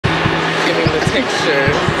texture.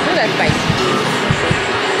 Ooh, that's spicy.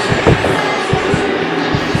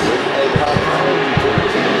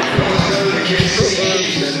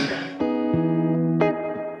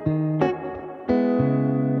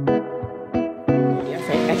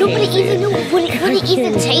 Nobody even know what it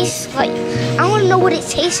even tastes like. I want to know what it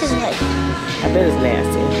tastes like. I bet it's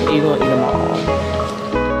nasty. You're gonna eat them all.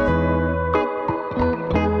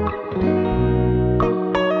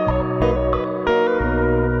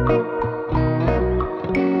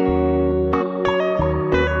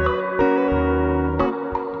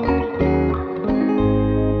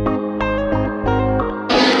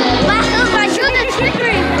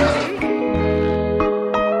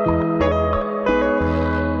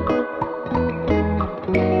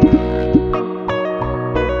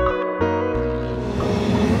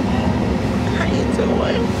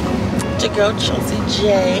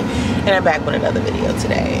 Itschelseajaye, and I'm back with another video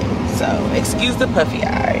today. So excuse the puffy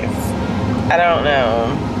eyes. I don't know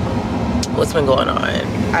what's been going on.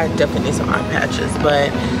 I definitely need some eye patches,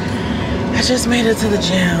 but I just made it to the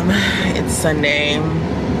gym. It's Sunday.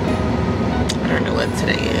 I don't know what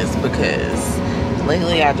today is because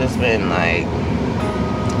lately I've just been like,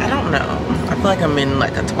 I don't know. I feel like I'm in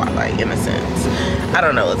like a twilight in a sense. I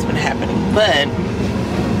don't know what's been happening, but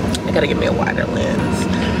I gotta get me a wider lens.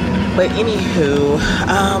 But anywho,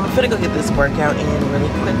 I'm gonna go get this workout in really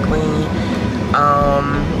quickly.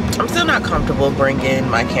 I'm still not comfortable bringing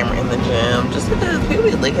my camera in the gym just because people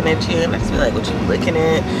be looking at you and I just be like, what you looking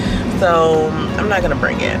at? So I'm not gonna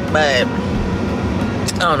bring it, but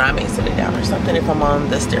I don't know, I may sit it down or something if I'm on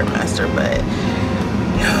the Stairmaster. But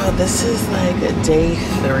yo, this is like day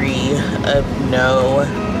 3 of no,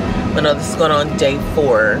 this is going on day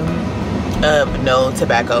 4 of no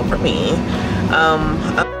tobacco for me.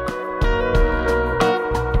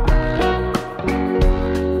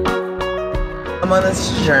 I'm on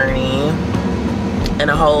this journey and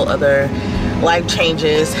a whole other life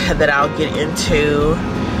changes that I'll get into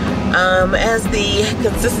as the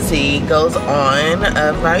consistency goes on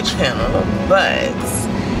of my channel. But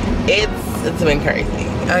it's been crazy.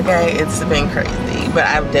 Okay, it's been crazy, but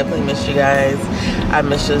I've definitely missed you guys. I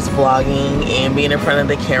miss just vlogging and being in front of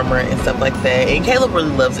the camera and stuff like that, and Caleb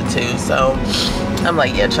really loves it too. So I'm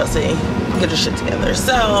like, yeah, Chelsea, get your shit together.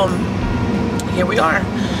 So here we are.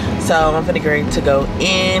 So I'm gonna get ready to go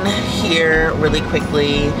in here really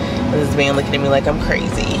quickly. This man looking at me like I'm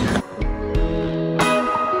crazy.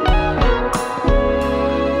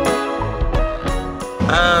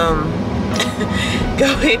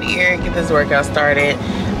 Go in here and get this workout started.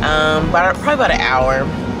 Probably about an hour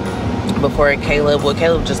before Caleb. Well,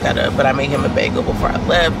 Caleb just got up, but I made him a bagel before I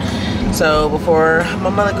left. So before my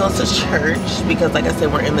mother goes to church, because like I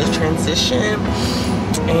said, we're in this transition.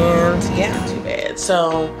 And yeah, too bad.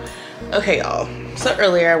 So okay, y'all, so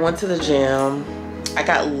earlier I went to the gym. I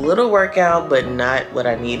got a little workout, but not what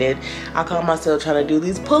I needed. I caught myself trying to do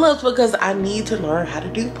these pull-ups because I need to learn how to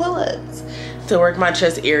do pull-ups to work my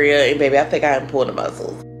chest area, and baby, I think I am pulling the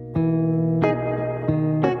muscles.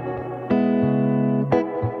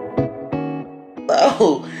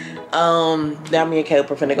 So now me and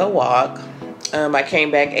Caleb are finna go walk. I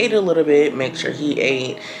came back, ate a little bit, make sure he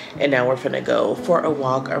ate, and now we're finna go for a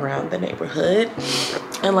walk around the neighborhood.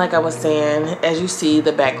 And like I was saying, as you see,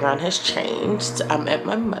 the background has changed. I'm at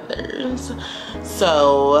my mother's,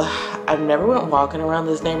 so I've never went walking around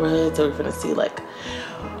this neighborhood, so we're finna see like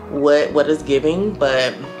what is giving.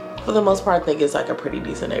 But for the most part, I think it's like a pretty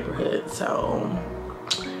decent neighborhood. So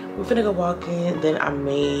we're finna go walk in. Then I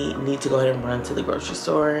may need to go ahead and run to the grocery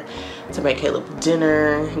store to make Caleb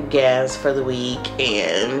dinner, gas for the week,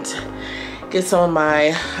 and get some of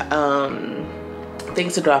my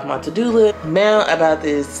things to do off my to-do list. Now about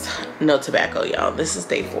this no tobacco, y'all. This is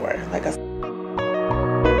day 4. Like I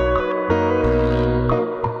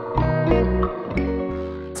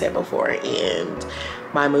said before, and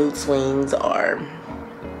my mood swings are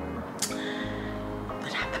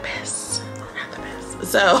not the best.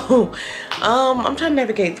 So I'm trying to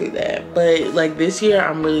navigate through that. But like this year,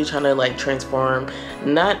 I'm really trying to like transform,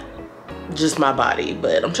 not just my body,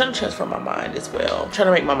 but I'm trying to transform my mind as well. I'm trying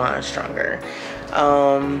to make my mind stronger.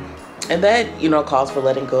 And that, you know, calls for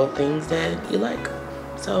letting go of things that you like.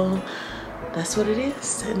 So that's what it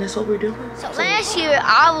is, and that's what we're doing. So last year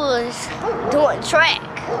I was doing track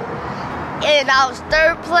and I was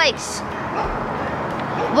 3rd place.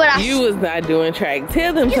 But you was not doing track.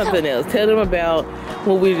 Tell them something else. Tell them about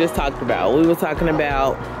what we just talked about. We were talking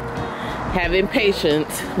about having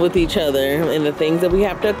patience with each other and the things that we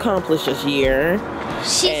have to accomplish this year.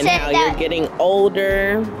 And how you're getting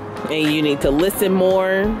older and you need to listen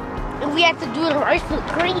more. We have to do the right foot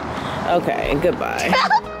creep. Okay, goodbye.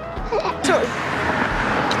 I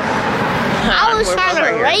was trying to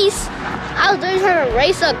race. I was trying to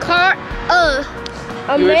race a car.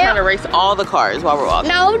 You were trying to race all the cars while we're walking.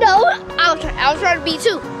 No. I was trying to beat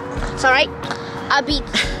 2. It's alright. I beat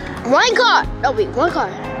one car. No, beat one car.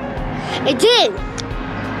 And then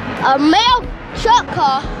a male truck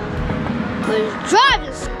car was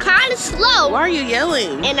driving kind of slow. Why are you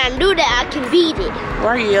yelling? And I knew that I can beat it. Why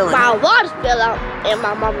are you yelling? My water fell out, and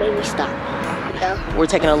my mom made me stop. Yeah. We're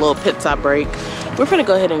taking a little pit stop break. We're gonna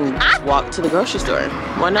go ahead and walk to the grocery store.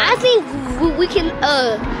 Why not? I think we can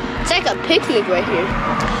take a picnic right here.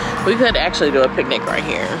 We could actually do a picnic right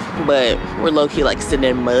here, but we're low-key like sitting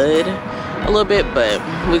in mud a little bit, but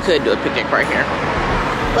we could do a picnic right here.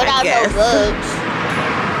 Without no bugs.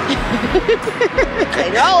 I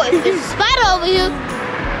know, if there's a spider over here,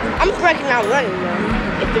 I'm breaking out running now.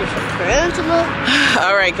 If there's a tarantula.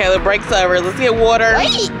 All right, Caleb, break's over. Let's get water.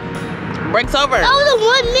 Wait. Break's over. That was a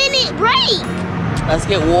 1-minute break. Let's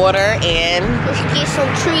get water and let's get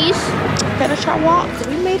some trees. finish our walk. So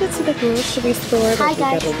we made it to the grocery store. Hi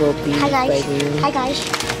guys. We got a little beef, Hi guys. baby. Hi guys.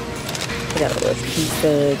 We got a little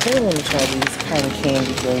pizza. I want to try these kind of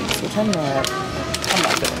candy grapes, which I'm not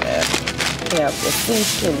doing that. We have the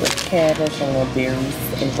fish with cabbage and little berries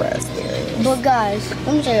and raspberries. But guys,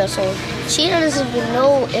 let me tell you something. She doesn't even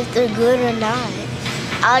know if they're good or not.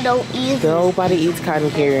 I don't either. Nobody eats cotton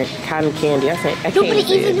candy. I can't Nobody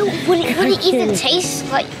even know what it even tastes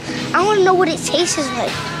like. I want to know what it tastes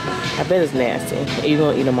like. I bet it's nasty. You're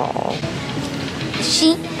going to eat them all.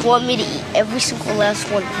 She want me to eat every single last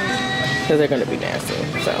one. Because they're going to be nasty.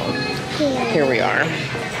 So, here we are.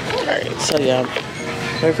 Alright, so yeah.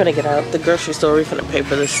 We're going to get out the grocery store. We're going to pay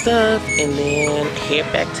for the stuff. And then head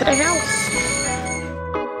back to the house.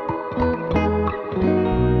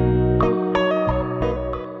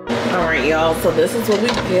 Alright, y'all. So this is what we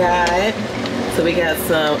got. So we got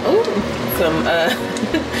some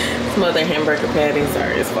other hamburger patties.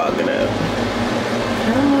 Sorry, it's fogging up.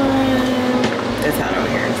 It's hot over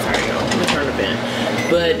here. Sorry, y'all. Let me turn the fan.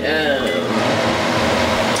 But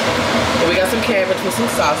we got some cabbage with some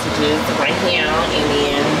sausages right here, and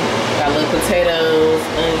then got little potatoes,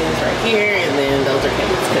 onions right here, and then those are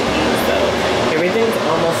cabbage cookies. So everything's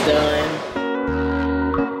almost done.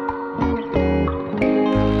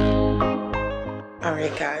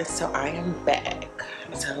 Alright guys, so I am back.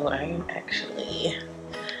 So I am actually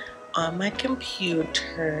on my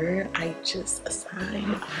computer. I just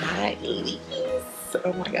assigned my lease.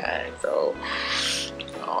 Oh my god. So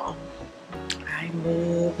I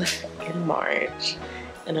moved in March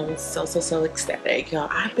and I'm so ecstatic. Y'all,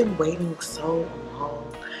 I've been waiting so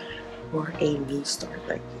long for a new start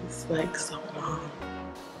like this. Like so long.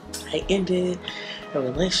 I ended a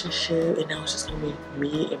relationship and now it's just gonna be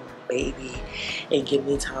me and my baby and give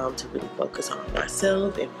me time to really focus on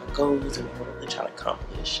myself and my goals and what I'm really trying to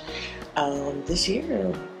accomplish this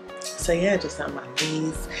year. So yeah, just on my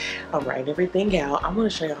knees, I'm writing everything out. I want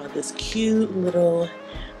to show y'all this cute little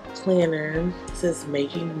planner. It says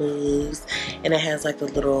making moves and it has like the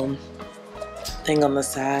little thing on the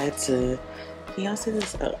side to, can y'all see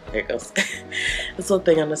this? Oh, there it goes. This little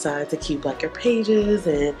thing on the side to keep like your pages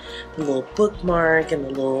and the little bookmark and the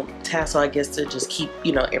little tassel, I guess, to just keep,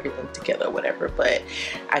 you know, everything together or whatever. But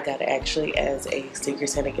I got it actually as a Secret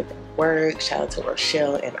Santa gift at work. Shout out to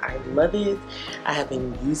Rochelle, and I love it. I have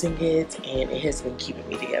been using it and it has been keeping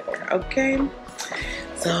me together. Okay.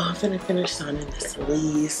 So I'm gonna finish signing this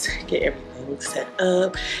lease, get everything set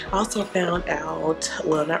up. I also found out,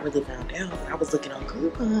 well, not really found out, but I was looking on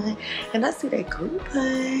Groupon and I see that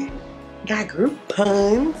Groupon got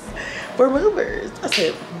Groupons for movers. I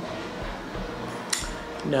said,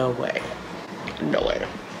 no way, no way.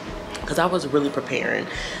 Because I was really preparing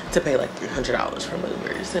to pay like $300 for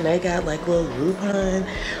movers, and they got like little Groupon,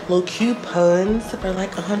 little coupons for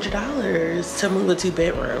like $100 to move a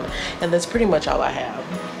 2-bedroom, and that's pretty much all I have.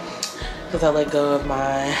 Because I let go of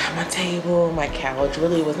my table, my couch.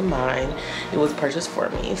 Really, it wasn't mine. It was purchased for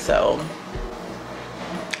me. So,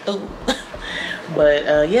 oh.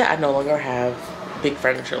 But yeah, I no longer have big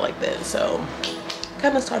furniture like that. So,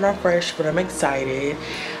 kind of starting off fresh, but I'm excited.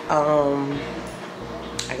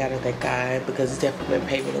 I gotta thank God because it's definitely been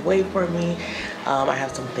paving the way for me. I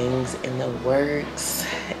have some things in the works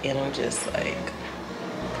and I'm just like,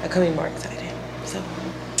 I couldn't be more excited. So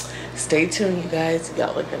stay tuned, you guys.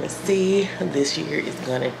 Y'all are gonna see this year is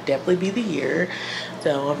gonna definitely be the year.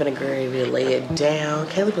 So I'm gonna go ready to lay it down.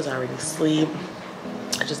 Caleb was already asleep.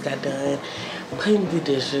 I just got done putting the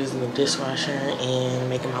dishes in the dishwasher and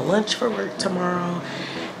making my lunch for work tomorrow.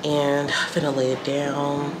 And I'm finna lay it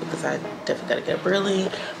down because I definitely gotta get up early.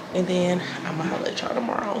 And then I'm gonna holler at y'all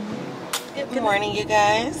tomorrow. Good morning, you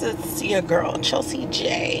guys. It's your girl,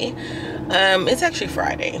 Itschelseajaye. It's actually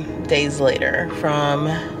Friday, days later from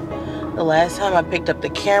the last time I picked up the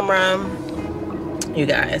camera. You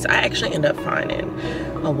guys, I actually ended up finding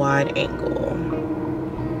a wide angle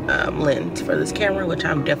lens for this camera, which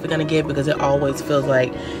I'm definitely gonna get because it always feels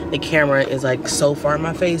like the camera is like so far in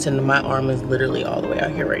my face and my arm is literally all the way out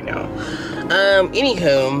here right now.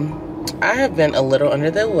 Anywho, I have been a little under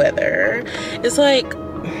the weather. It's like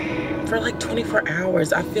for like 24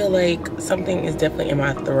 hours I feel like something is definitely in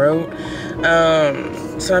my throat.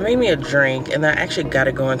 So I made me a drink and I actually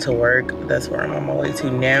gotta go into work. That's where I'm on my way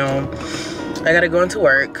to now. I gotta go into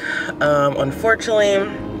work, unfortunately,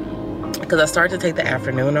 because I started to take the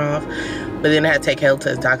afternoon off, but then I had to take Hale to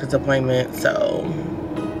his doctor's appointment. So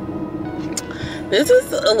this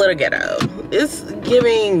is a little ghetto. It's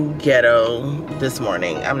giving ghetto this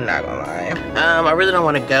morning, I'm not gonna lie. I really don't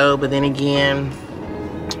want to go, but then again,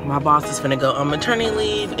 my boss is gonna go on maternity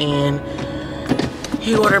leave and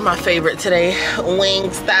he ordered my favorite today,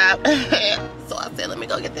 Wingstop. So I said, let me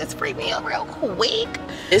go get this free meal real quick.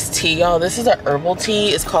 This tea, y'all, this is an herbal tea.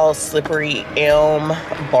 It's called Slippery Elm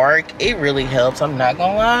Bark. It really helps, I'm not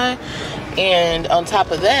gonna lie. And on top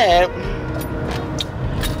of that,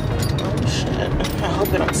 oh shit, I hope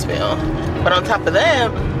it don't spill. But on top of that,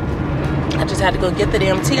 I just had to go get the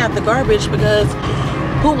damn tea out the garbage because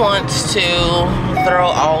who wants to throw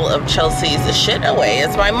all of Chelsea's shit away?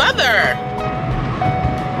 It's my mother.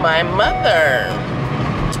 My mother.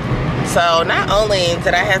 So not only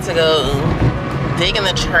did I have to go dig in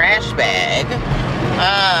the trash bag,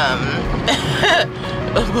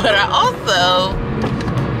 but I also,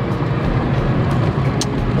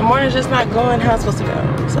 the morning's just not going how it's supposed to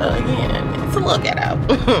go. So again, it's a little ghetto.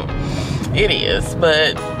 It is,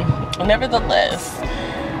 but nevertheless,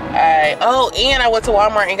 and I went to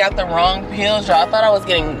Walmart and got the wrong pills, y'all. I thought I was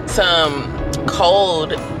getting some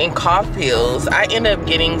cold and cough pills. I ended up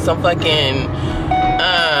getting some fucking,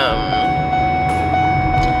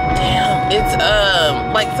 it's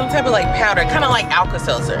like some type of like powder, kind of like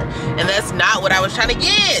Alka-Seltzer, and that's not what I was trying to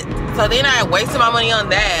get. So then I wasted my money on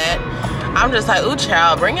that. I'm just like, ooh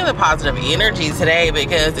child, bring in the positive energy today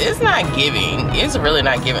because it's not giving. It's really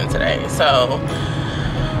not giving today. So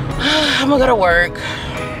I'm gonna go to work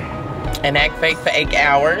and act fake for 8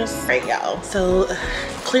 hours. Right, y'all. So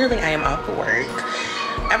clearly I am off for work.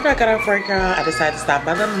 After I got off work, y'all, I decided to stop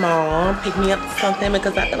by the mall, pick me up something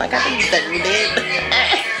because I feel like I deserved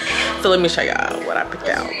it. So let me show y'all what I picked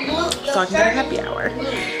out so I can get a happy hour.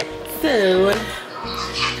 So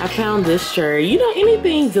I found this shirt. You know,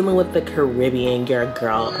 anything dealing with the Caribbean, your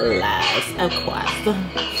girl loves, of course.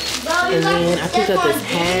 And then I picked up this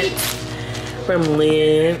hat from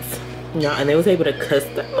Bliss. You know, and they was able to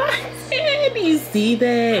customize it. You see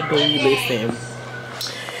that? Baby, listen.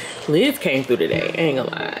 Liz came through today, I ain't gonna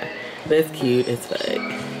lie. That's cute as fuck.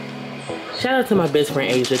 Shout out to my best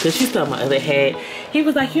friend Asia, because she saw my other hat. He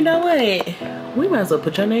was like, you know what? We might as well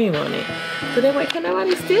put your name on it. So that way can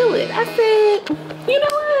nobody steal it. I said, you know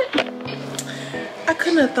what? I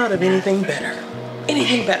couldn't have thought of anything better.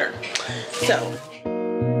 Anything better. So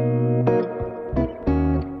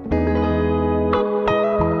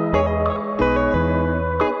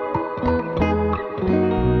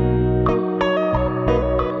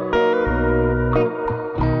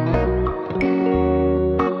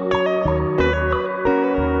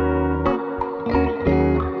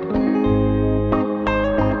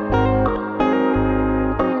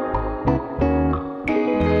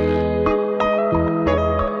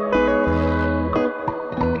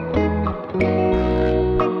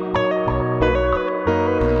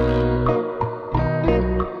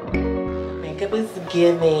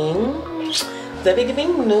giving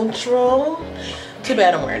neutral. Too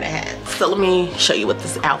bad I'm wearing a hat. So let me show you what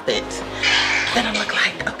this outfit gonna look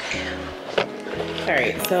like. Okay. All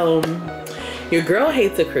right, so your girl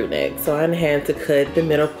hates a crew neck, so I had to cut the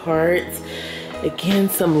middle parts. Again,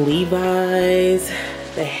 some Levi's,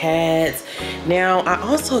 the hats. Now I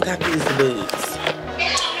also got these boots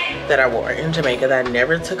that I wore in Jamaica that I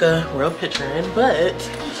never took a real picture in, but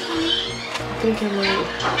I'm thinking like,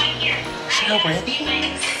 should I wear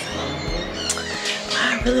these?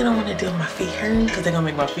 I really don't want to do my feet hurt because they're gonna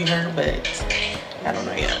make my feet hurt, but I don't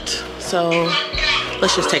know yet. So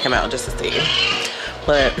let's just take them out just to see.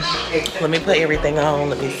 But let me put everything on.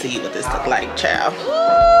 Let me see what this look like, child.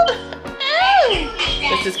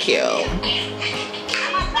 This is cute.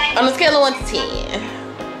 On a scale of 1 to 10.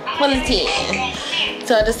 1 to 10.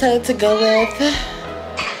 So I decided to go with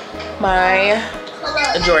my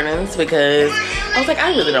Jordans because I was like,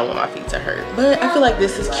 I really don't want my feet to hurt. But I feel like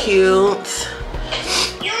this is cute.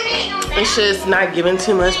 It's just not giving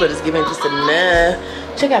too much, but it's giving just enough.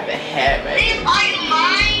 Check out the hat, baby.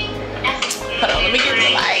 Hold on, let me get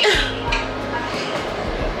the light.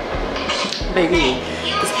 Baby,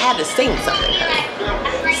 this hat is saying something,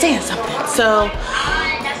 honey. Saying something. So,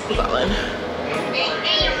 hold on.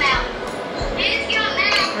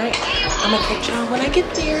 Alright, I'm gonna catch y'all when I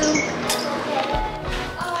get there.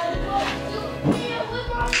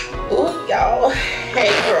 Oh, y'all.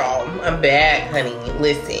 Hey, girl. I'm back, honey.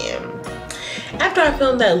 Listen. After I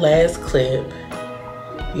filmed that last clip,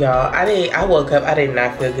 y'all, I woke up, I did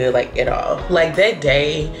not feel good, like, at all. Like, that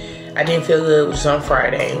day, I didn't feel good, which was on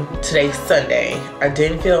Friday. Today's Sunday. I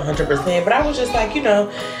didn't feel 100%, but I was just like, you know,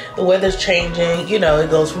 the weather's changing. You know, it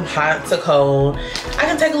goes from hot to cold. I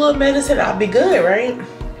can take a little medicine, I'll be good, right?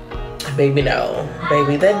 Baby, no.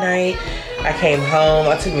 Baby, that night, I came home,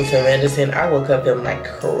 I took me some medicine. I woke up feeling like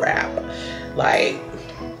crap. Like,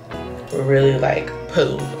 really like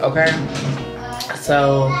poo, okay?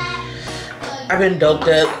 So, I've been doped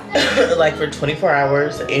up like for 24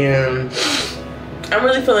 hours and I'm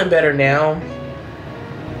really feeling better now.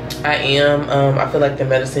 I am. I feel like the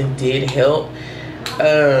medicine did help.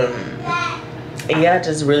 And yeah, I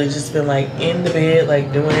just really just been like in the bed,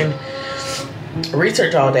 like doing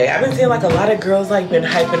research all day. I've been seeing like a lot of girls like been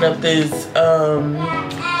hyping up this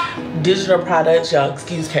digital products. Y'all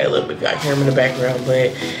excuse Caleb if y'all hear him in the background,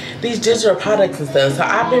 but these digital products and stuff. So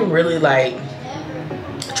I've been really like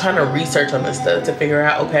trying to research on this stuff to figure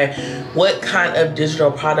out, okay, what kind of digital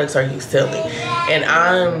products are you selling? And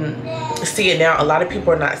I'm seeing now a lot of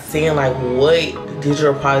people are not seeing like what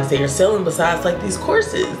digital products they are selling besides like these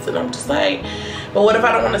courses. And I'm just like, but what if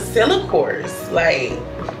I don't want to sell a course? Like,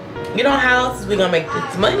 you know, how else is we gonna make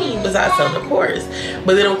this money besides selling the course?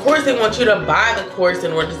 But then of course they want you to buy the course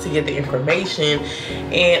in order to get the information,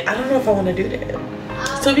 and I don't know if I want to do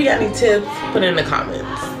that. So if you got any tips, put it in the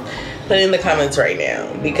comments. Put it in the comments right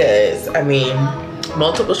now, because I mean,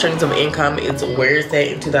 multiple streams of income is where it's at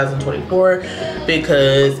in 2024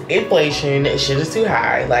 because inflation, shit is too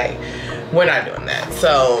high. Like, we're not doing that.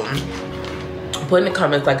 So put in the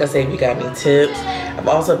comments, like I said, if you got any tips. I've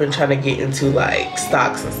also been trying to get into like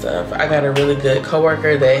stocks and stuff. I got a really good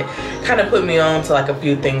coworker that kind of put me on to like a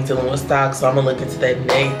few things dealing with stocks, so I'm gonna look into that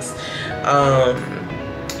next.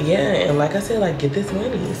 Yeah, and like I said, like get this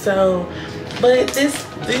money. So, but these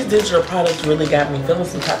digital products really got me feeling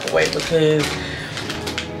some type of way because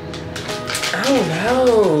I don't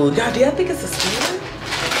know. Y'all, do y'all think it's a scam?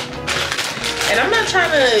 And I'm not trying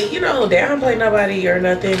to, you know, downplay nobody or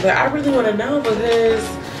nothing, but I really want to know because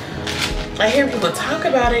I hear people talk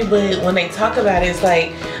about it, but when they talk about it, it's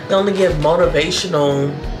like they only give motivational,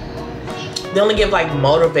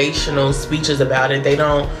 speeches about it. They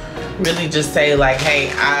don't really just say like, hey,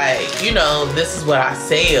 you know, this is what I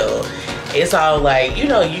sell. It's all like, you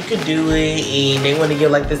know, you can do it, and they want to give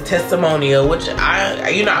like this testimonial, which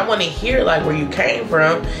I want to hear like where you came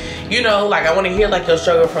from, you know, like I want to hear like your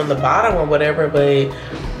struggle from the bottom or whatever. But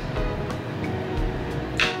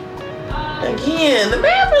again, the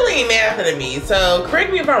math really ain't mathing to me. So correct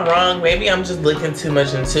me if I'm wrong. Maybe I'm just looking too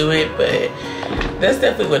much into it, but that's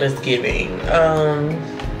definitely what it's giving.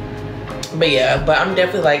 But yeah, but I'm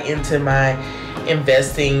definitely like into my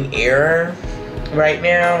investing era right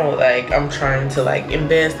now. Like I'm trying to like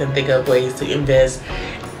invest and think of ways to invest,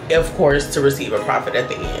 of course, to receive a profit at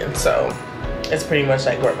the end. So it's pretty much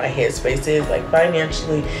like where my headspace is, like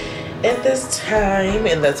financially at this time,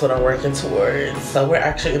 and that's what I'm working towards. So we're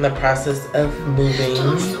actually in the process of moving.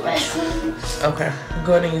 Okay, I'm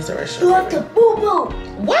going to use the restroom. You have to boo-boo.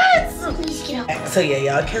 What? Please get out. So yeah,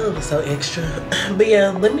 y'all, Caleb is so extra. But yeah,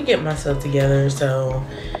 let me get myself together so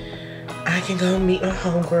I can go meet my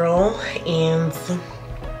homegirl and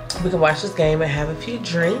we can watch this game and have a few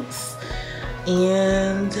drinks,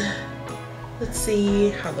 and let's see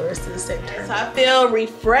how the rest of the day turns. So I feel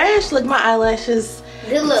refreshed. Look, my eyelashes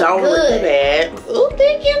They look don't good. look bad. Oh,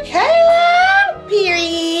 thank you, Caleb.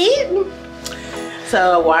 Period.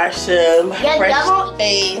 So I washed them. Yeah, fresh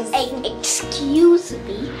face. Hey, excuse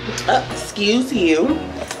me. Excuse you.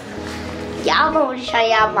 Y'all want to show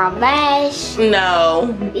y'all my mask?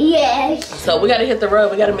 No. Yes. So we gotta hit the road.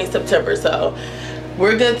 We gotta meet September. So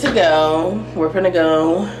we're good to go. We're gonna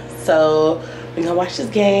go. So we're gonna watch this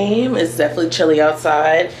game. It's definitely chilly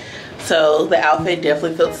outside. So the outfit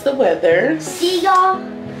definitely fits the weather. See y'all?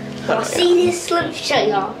 Y'all see this? Let me show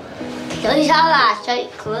y'all. Show y'all eyes. Show you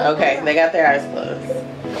close. Okay, they got their eyes closed.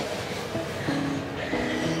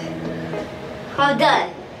 I'm done.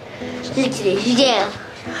 Look at this. Yeah.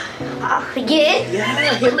 Again?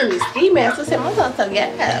 Yeah, him and his ski mask. Let's hit my so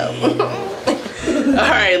yeah.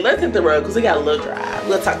 Alright, let's hit the road because we got a little drive.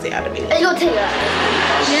 We'll talk to y'all in a minute. Let's go take a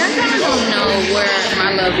ride. Yeah, I kind of don't know where my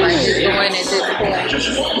love life is going at this point.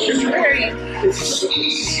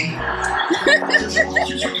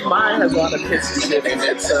 Mine has a lot of pissy shit in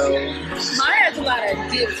it, so. Mine has a lot of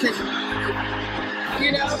dips in it.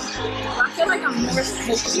 You know, I feel like I'm more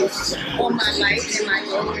focused on my life and my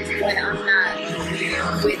goals when I'm not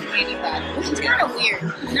with anybody, which is kind of weird.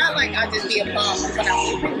 Not like I'll just be a bum when I'm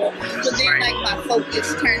with people, but then like my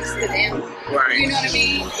focus turns to them. Right. You know what I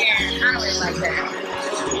mean? And I don't really like that.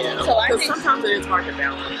 Yeah. So I think sometimes it is hard to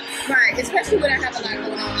balance. Right, especially when I have a lot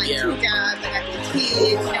going on, like 2 jobs, I got 2 kids,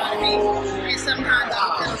 you know what I mean? And sometimes I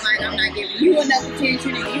feel like I'm not giving you enough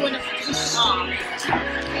attention and you enough attention.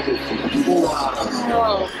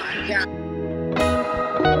 Oh my God.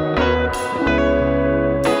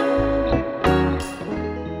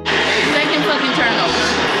 Second fucking turnover.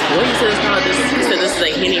 What he said is called this. He said this is a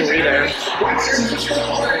Henny reader. Why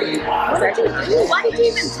did you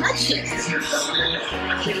even touch it?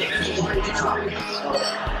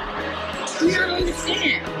 You don't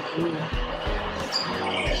understand.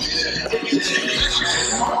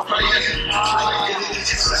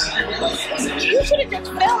 You should have just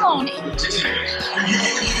fell on it.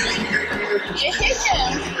 It hit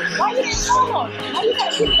him. Why you didn't fall on it? Why you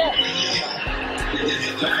gotta pick it up?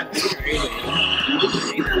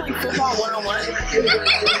 Ain't that like football 101?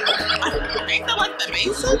 Ain't that like the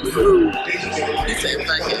basics? He said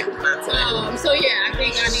fuck it, not today. So yeah, I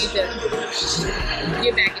think I need to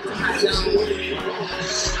get back into my zone.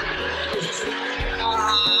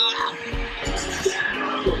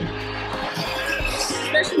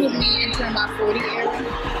 Especially with me entering my 40 era,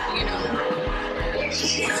 you know. I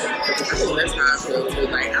think that's how I feel too.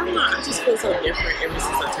 Like, I don't know, I just feel so different ever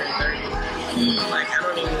since I turned 30. Like, I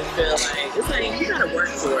don't even feel like, it's like, you gotta work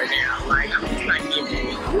for it now. Like, I'm just not giving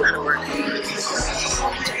you, you gotta work for it.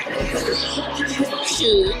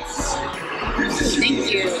 Shoot.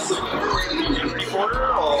 Thank you.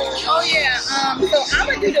 Oh yeah, so I'm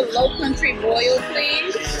gonna do the low country royal,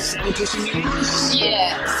 please. Yes.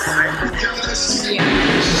 Yeah.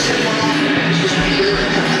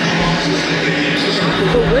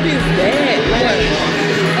 But what is that? Like,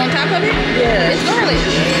 on top of it? Yeah. It's garlic.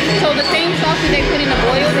 So the same sauce that they put in the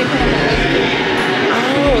boil, they put in the oyster.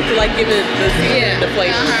 oh, to like give it the seasoning, the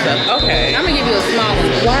flavor and stuff. Okay. I'm gonna give you a small one.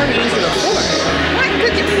 Why are you using a fork? Why?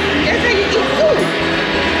 Because that's how you eat food.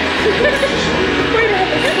 Wait,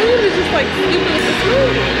 the food is just like stupid with the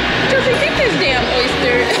food. Just get this damn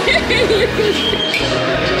oyster.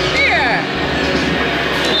 Here.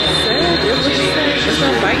 It's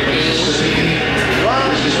not biting.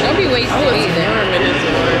 Don't be wasting Oh, it's either. warm. It is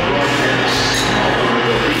warm.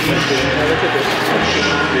 Look at this.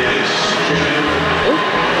 Oh,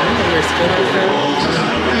 your skin is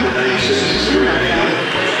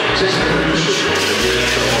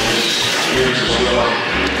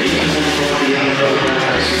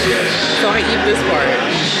So I eat this part.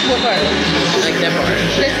 What part? Like that part.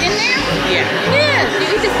 That's in there? Yeah. Yes, you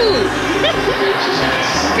eat the food.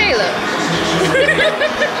 Caleb.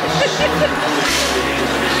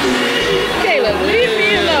 Caleb, leave me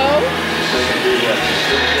alone.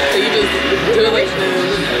 So you just do it like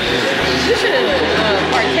this. You should have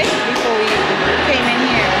partaken before we came in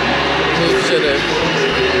here. You should have.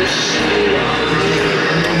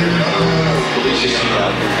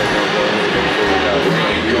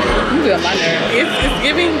 You feel my nerve. It's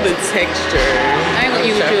giving the texture. I ain't gonna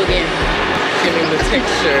use you again. Giving the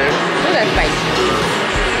texture. Look at that spicy.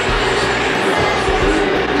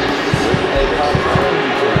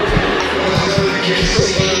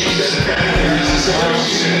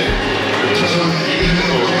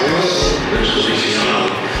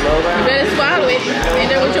 You better swallow it. Ain't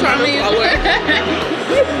that what you're probably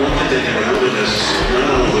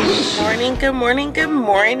Good morning, good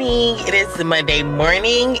morning. It is Monday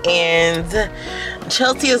morning and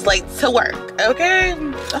Chelsea is late to work, okay?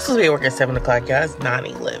 I'm supposed to be at work at 7 o'clock, y'all. It's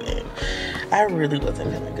 9:11. I really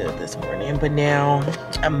wasn't feeling good this morning, but now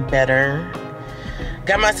I'm better.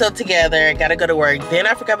 Got myself together, gotta go to work. Then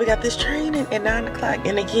I forgot we got this training at 9 o'clock.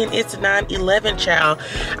 And again, it's 9:11, child.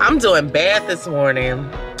 I'm doing bad this morning.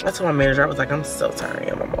 That's why my manager, I was like, I'm so tired.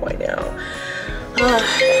 I'm on my way down. But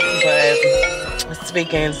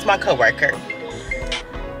speaking, it's my coworker.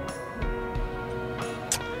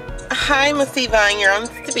 Hi, Miss Yvonne, you're on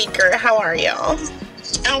speaker. How are y'all?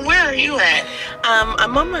 And where are you at?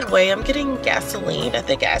 I'm on my way. I'm getting gasoline at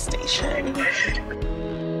the gas station.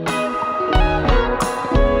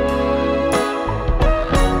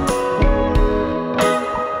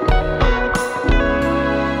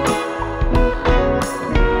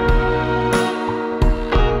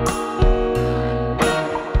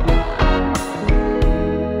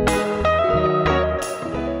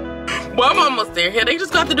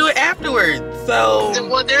 have to do it afterwards. So.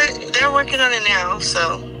 Well, they're working on it now,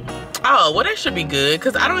 so. Oh, well, that should be good,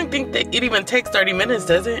 because I don't think that it even takes 30 minutes,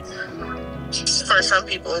 does it? For some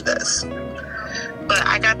people, it does. But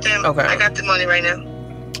I got them. Okay. I got them on it right now.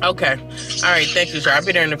 Okay. All right. Thank you, sir. I'll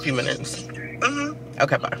be there in a few minutes.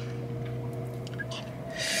 Okay, bye.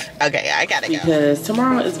 Okay, I gotta go. Because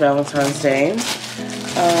tomorrow is Valentine's Day.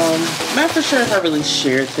 Not for sure if I really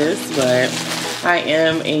shared this, but I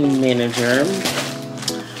am a manager.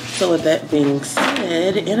 So with that being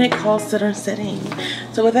said, in a call center setting.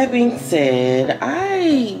 So with that being said,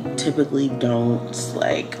 I typically don't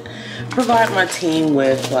like provide my team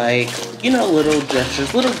with like, you know, little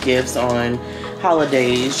gestures, little gifts on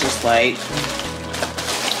holidays, just like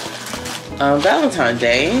Valentine's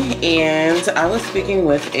Day. And I was speaking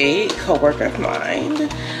with a coworker of mine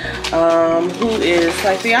who is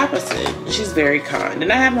like the opposite. She's very kind,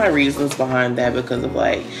 and I have my reasons behind that because of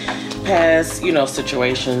like past, you know,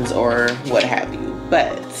 situations or what have you.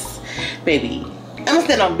 But baby, I'm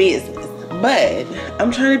still on business. But I'm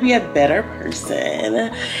trying to be a better person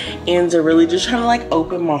and to really just try to like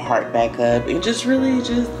open my heart back up and just really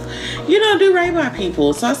just, you know, do right by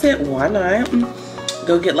people. So I said, why not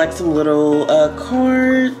go get like some little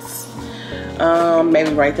cards, maybe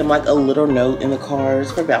write them like a little note in the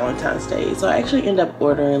cards for Valentine's Day. So I actually end up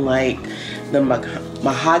ordering like the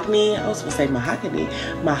mahogany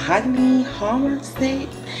Hallmark set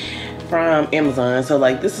from Amazon. So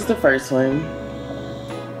like this is the first one.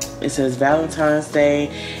 It says Valentine's Day,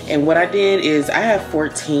 and what I did is I have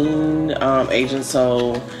 14 agents,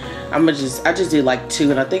 so I just did like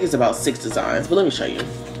 2, and I think it's about 6 designs, but let me show you.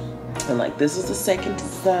 And like this is the second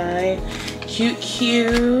design, cute.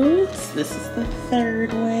 This is the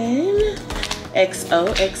third one,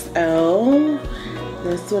 XOXO.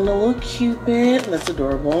 This one, a little cupid, that's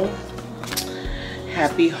adorable.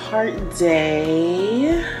 Happy Heart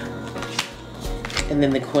Day. And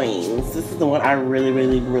then the queens. This is the one I really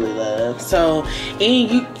love. So,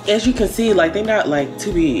 and as you can see, like they're not like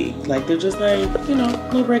too big. Like they're just like, you know,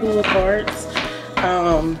 little regular cards.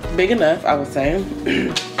 Big enough, I would say.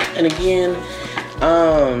 And again,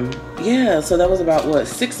 yeah, so that was about what,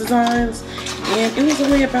 6 designs, and it was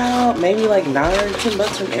only about maybe like $9 or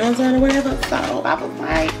 $10 from Amazon or whatever. So I was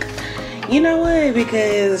like, you know what?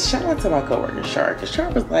 Because shout out to my coworker Shark. Because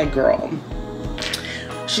Shark was like, girl,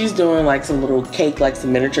 she's doing like some little cake, like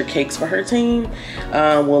some miniature cakes for her team.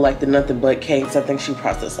 Well, like the nothing but cakes. I think she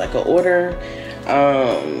processed like an order.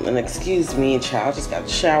 And excuse me, child, just got the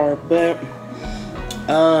shower, but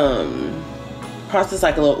processed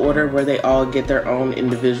like a little order where they all get their own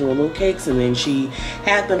individual little cakes, and then she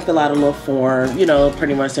had them fill out a little form, you know,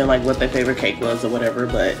 pretty much saying like what their favorite cake was or whatever.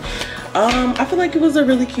 But I feel like it was a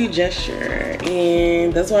really cute gesture,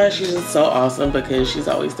 and that's why she's just so awesome, because she's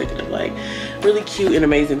always thinking of like really cute and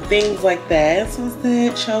amazing things like that. So I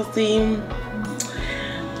said, Chelsea,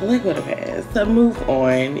 look what it has. So move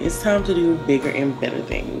on. It's time to do bigger and better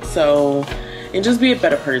things. So, and just be a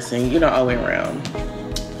better person, you know, all the way around.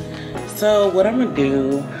 So what I'm gonna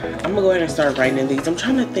do, I'm gonna go ahead and start writing these. I'm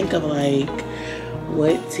trying to think of like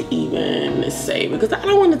what to even say, because I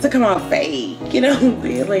don't want it to come out fake, you know what I'm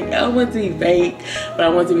saying? Like, I don't want it to be fake, but I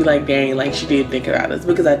want it to be like, dang, like she did think about us,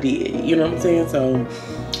 because I did, you know what I'm saying? So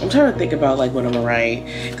I'm trying to think about like what I'm gonna write,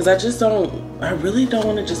 because I really don't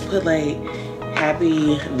want to just put like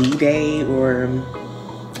happy V-Day or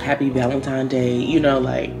happy Valentine Day, you know,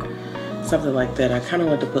 like something like that. I kind of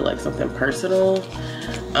want to put like something personal.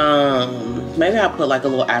 Maybe I'll put like a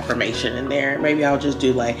little affirmation in there. Maybe I'll just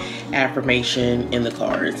do like affirmation in the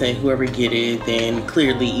cards, and whoever get it, then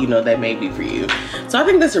clearly, you know, that may be for you. So I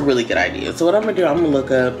think that's a really good idea. So what I'm gonna do, I'm gonna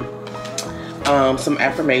look up some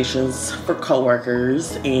affirmations for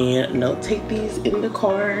coworkers and notate these in the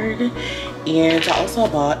card. And I also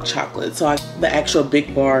bought chocolate, so the actual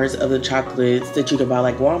big bars of the chocolates that you can buy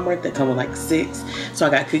like Walmart that come with like 6. So I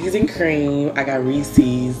got cookies and cream, I got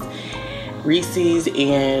Reese's,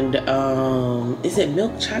 and is it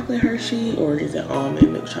milk chocolate Hershey or is it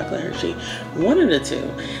almond milk chocolate Hershey? One of the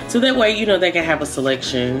 2. So that way, you know, they can have a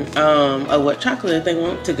selection of what chocolate they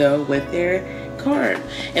want to go with their card.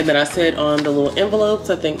 And then I said on the little envelopes,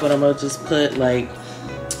 I think what I'm gonna just put like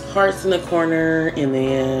hearts in the corner, and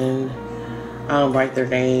then write their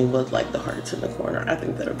name with like the hearts in the corner. I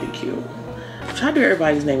think that'll be cute. I'm trying to do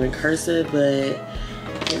everybody's name in cursive, but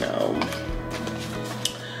you know,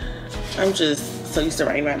 I'm just so used to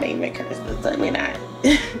writing my name in cursive, so it may not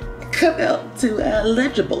come out too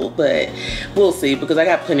legible, but we'll see, because I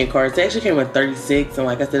got plenty of cards. They actually came with 36, and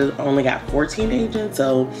like I said, I only got 14 agents,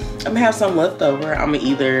 so I'm gonna have some left over. I'm gonna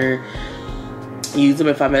either use them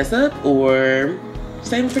if I mess up or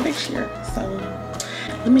save them for next year. So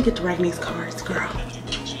Let me get to writing these cards, girl.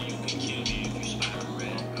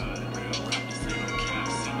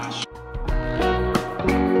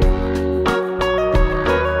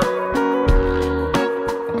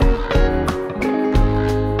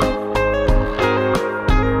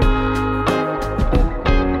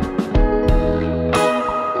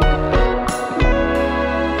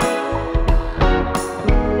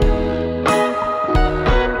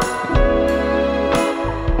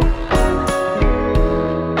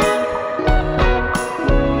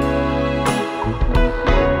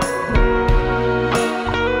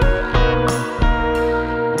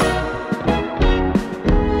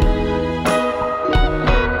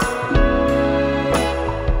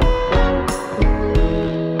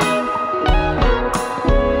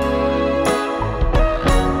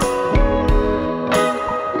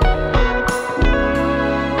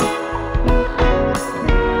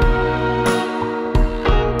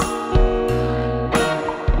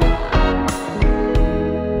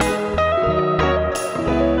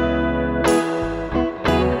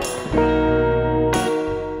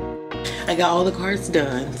 I got all the cards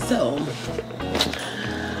done. So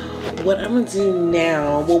what I'm gonna do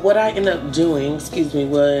now, well, what I ended up doing, excuse me,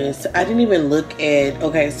 was I didn't even look at,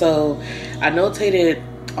 okay, so I notated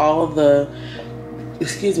all the, I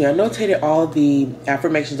notated all the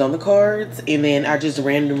affirmations on the cards, and then I just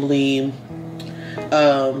randomly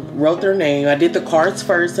wrote their name. I did the cards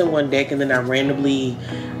first in one deck, and then I randomly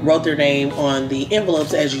wrote their name on the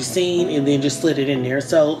envelopes as you've seen, and then just slid it in there.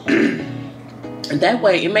 So that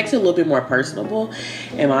way it makes it a little bit more personable,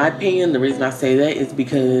 in my opinion. The reason I say that is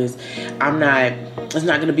because it's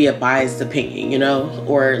not going to be a biased opinion, you know,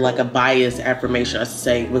 or like a biased affirmation, I should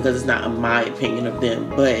say, because it's not my opinion of them.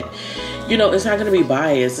 But you know, it's not going to be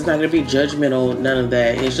biased, it's not going to be judgmental, none of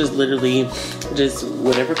that. It's just literally just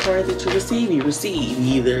whatever card that you receive, you receive.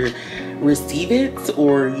 You either receive it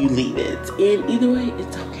or you leave it, and either way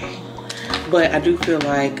it's okay. But I do feel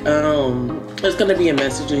like there's gonna be a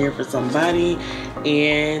message in here for somebody,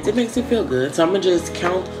 and it makes it feel good. So I'm gonna just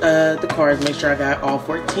count the cards, make sure I got all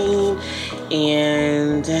 14,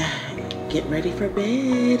 and get ready for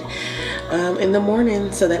bed in the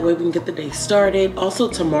morning, so that way we can get the day started. Also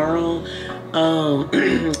tomorrow,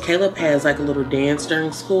 Caleb has like a little dance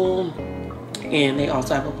during school, and they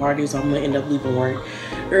also have a party, so I'm gonna end up leaving work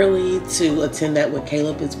early to attend that with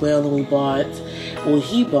Caleb as well. And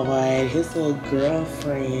he bought his little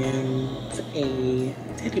girlfriend a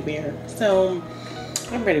teddy bear. So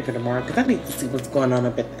I'm ready for tomorrow, because I need to see what's going on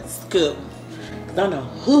up at that school. Because I don't know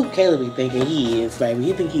who Caleb be thinking he is, baby.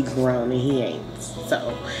 He think he's grown and he ain't.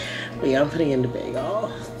 So, but yeah, I'm putting in the bed,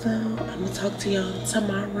 y'all. So I'm gonna talk to y'all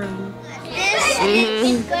tomorrow. Let me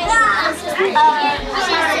see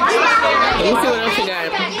what else you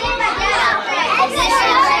got. This is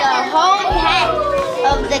the whole pack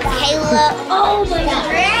of the Caleb. Oh my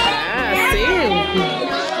god.